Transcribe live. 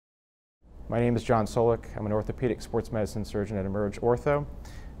My name is John Solic. I'm an orthopedic sports medicine surgeon at EmergeOrtho.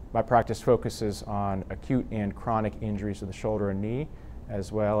 My practice focuses on acute and chronic injuries of the shoulder and knee,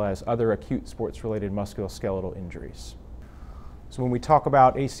 as well as other acute sports-related musculoskeletal injuries. So when we talk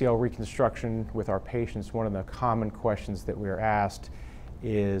about ACL reconstruction with our patients, one of the common questions that we are asked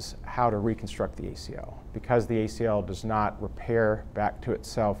is how to reconstruct the ACL. Because the ACL does not repair back to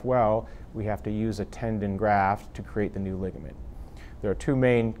itself well, we have to use a tendon graft to create the new ligament. There are two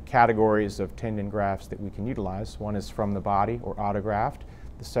main categories of tendon grafts that we can utilize. One is from the body, or autograft.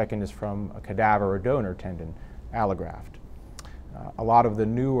 The second is from a cadaver or donor tendon, allograft. A lot of the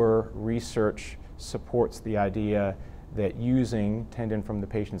newer research supports the idea that using tendon from the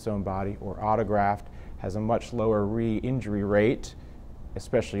patient's own body, or autograft, has a much lower re-injury rate,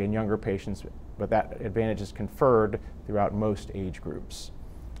 especially in younger patients, but that advantage is conferred throughout most age groups.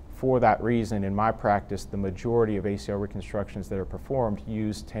 For that reason, in my practice, the majority of ACL reconstructions that are performed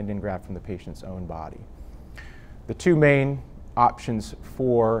use tendon graft from the patient's own body. The two main options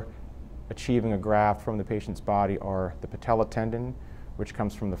for achieving a graft from the patient's body are the patella tendon, which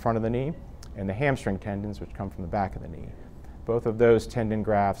comes from the front of the knee, and the hamstring tendons, which come from the back of the knee. Both of those tendon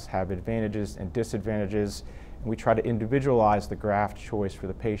grafts have advantages and disadvantages, and we try to individualize the graft choice for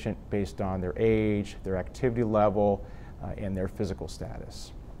the patient based on their age, their activity level, and their physical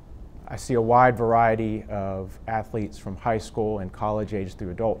status. I see a wide variety of athletes from high school and college age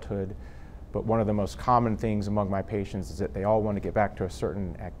through adulthood, but one of the most common things among my patients is that they all want to get back to a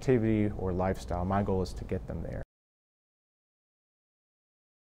certain activity or lifestyle. My goal is to get them there.